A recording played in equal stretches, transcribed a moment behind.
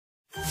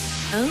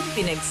Ang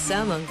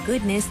pinagsamang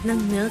goodness ng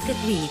milk at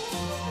wheat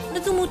na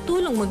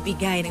tumutulong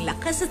magbigay ng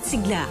lakas at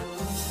sigla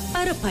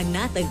para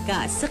panatag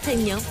ka sa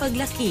kanyang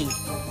paglaki.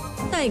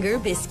 Tiger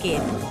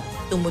Biscuit,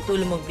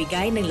 tumutulong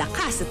magbigay ng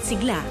lakas at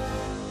sigla.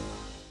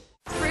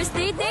 First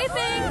day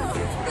taping!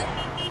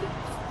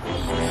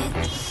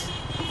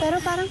 Pero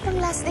parang pang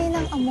last day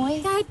ng amoy.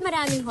 Kahit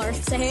maraming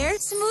horse sa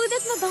hair, smooth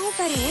at mabango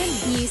pa rin.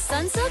 New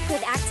Sunsilk with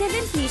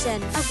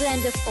Activ-Fusion. A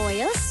blend of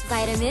oils,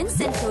 vitamins,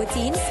 and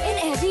proteins in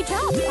every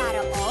drop.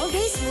 Para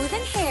all-day smooth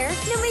and hair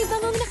na may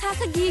bangong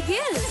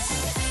nakakagigil.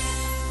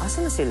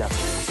 Asa na sila?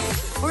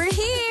 We're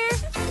here!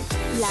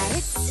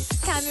 Lights,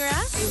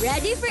 camera,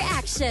 ready for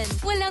action.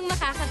 Walang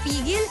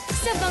makakapigil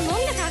sa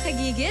bangong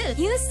nakakagigil.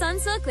 Use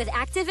Sunsilk with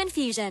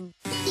Activ-Fusion.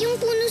 Yung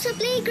puno sa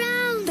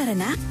playground! Tara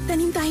na,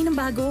 tanim tayo ng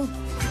bago.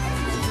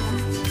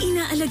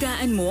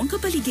 Inaalagaan mo ang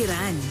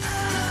kapaligiran.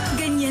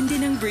 Ganyan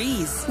din ang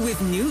Breeze. With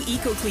new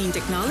EcoClean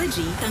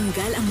technology,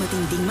 tanggal ang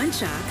matinding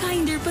mancha,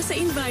 kinder pa sa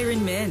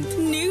environment.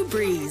 New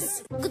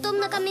Breeze.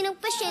 Gutom na kami ng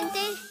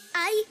pasyente.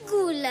 Ay,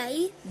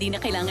 gulay. Di na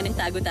kailangan ng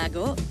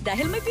tago-tago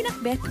dahil may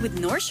pinakbet with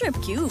Knorr Shrimp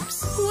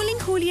Cubes.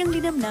 Huling-huli ang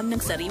linamnam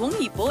ng sariwang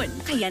hipon.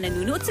 Kaya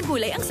nanunuot sa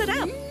gulay ang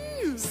sarap.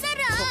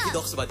 Sarap!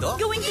 Doks ba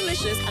to? Going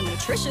delicious ang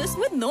nutritious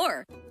with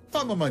Knorr.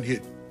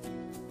 Pamamanhid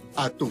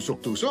at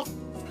tusok-tusok.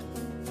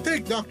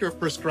 Take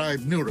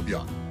doctor-prescribed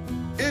Neurobion.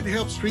 It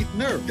helps treat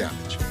nerve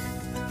damage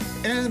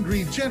and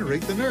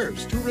regenerate the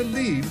nerves to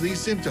relieve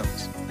these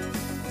symptoms.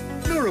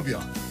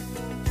 Neurobion.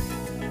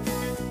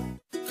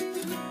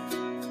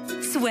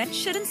 Sweat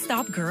shouldn't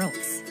stop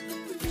girls.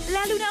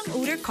 Lalo na ang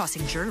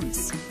odor-causing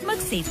germs.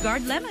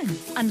 Mag-Safeguard Lemon.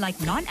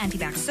 Unlike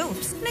non-antibac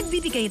soaps,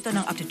 nagbibigay ito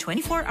ng up to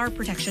 24-hour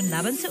protection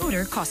laban sa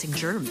odor-causing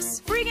germs.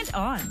 Bring it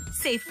on.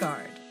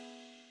 Safeguard.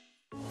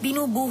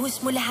 Binubuhos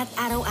mo lahat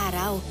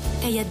araw-araw,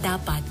 kaya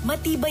dapat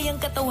matibay ang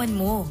katawan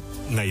mo.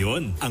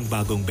 Ngayon, ang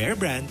bagong Bear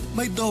Brand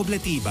may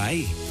doble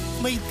tibay.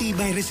 May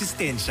tibay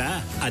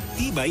resistensya at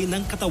tibay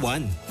ng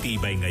katawan.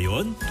 Tibay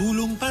ngayon,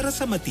 tulong para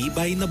sa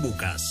matibay na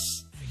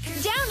bukas.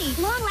 Downy,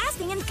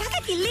 long-lasting and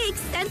kakakilig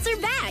sensor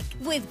back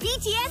with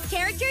BTS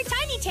Character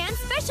Tiny Tan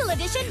Special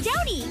Edition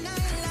Downy.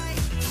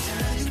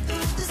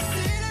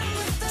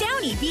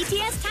 Downy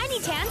BTS Tiny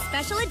Tan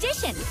Special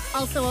Edition,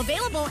 also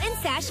available in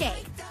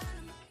sachet.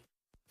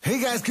 Hey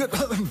guys, good.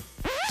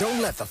 Don't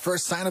let the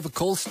first sign of a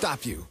cold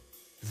stop you.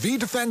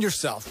 Defend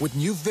yourself with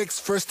new Vicks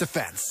First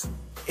Defense.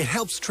 It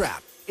helps trap,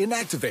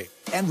 inactivate,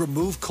 and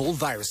remove cold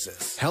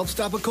viruses. Help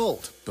stop a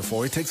cold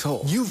before it takes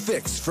hold. New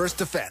Vicks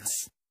First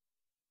Defense.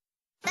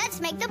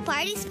 Let's make the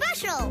party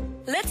special.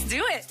 Let's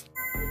do it!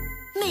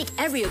 Make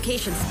every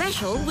occasion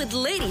special with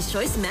Lady's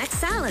Choice Max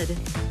Salad.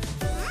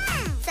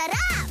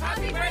 Sarap!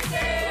 Happy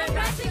birthday!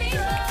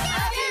 Congratulations!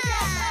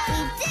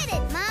 We did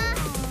it, Ma!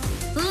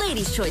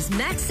 Lady's Choice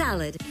Max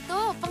Salad.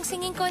 Ito, pang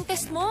singing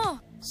contest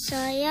mo.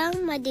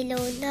 Sayang, madilaw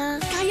na.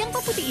 Kayang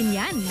paputiin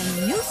yan ng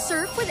New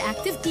Surf with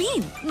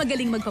Activ-Clean.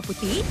 Magaling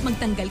magpaputi,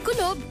 magtanggal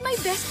kulob, may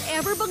best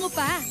ever bango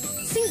pa.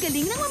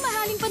 Singgaling ng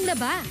mamahaling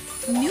panlaba.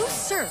 New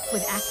Surf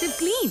with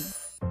Activ-Clean.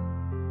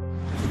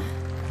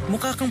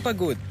 Mukha kang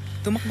pagod.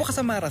 Tumakbo ka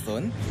sa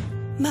marathon?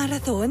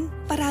 Marathon?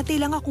 Parati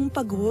lang akong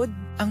pagod.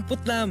 Ang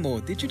putla mo,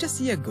 did you just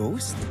see a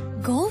ghost?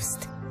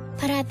 Ghost?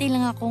 Parati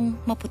lang akong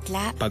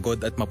maputla.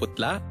 Pagod at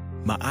maputla?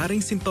 Maaring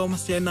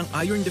sintomas yan ng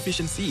iron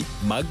deficiency.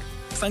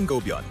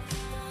 Sangobion.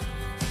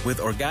 With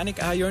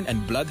organic iron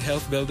and blood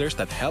health builders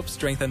that help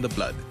strengthen the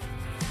blood.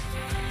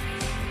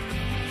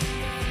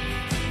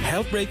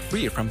 Help break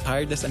free from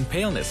tiredness and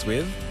paleness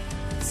with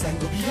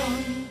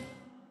Sangobion.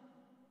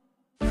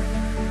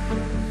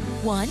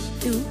 1,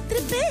 2,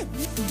 Tripid!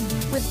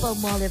 With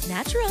Palmolive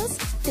Naturals,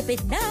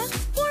 tipid na,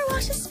 4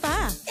 washes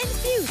pa.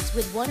 Infused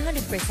with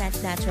 100%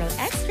 natural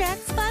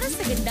extracts para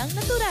sa gandang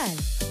natural.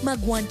 Mag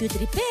 1, 2,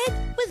 Tripid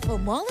with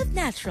Palmolive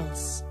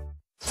Naturals.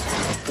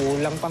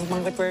 kulang pang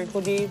pang-repair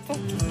ko dito.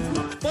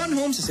 Phone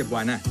home sa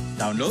Cebuana.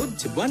 Download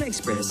Cebuana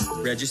Express.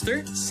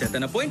 Register, set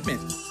an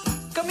appointment.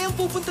 Kami ang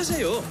pupunta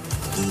sa'yo.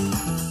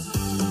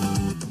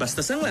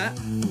 Basta sangla,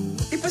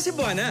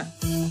 ipa-Cebuana.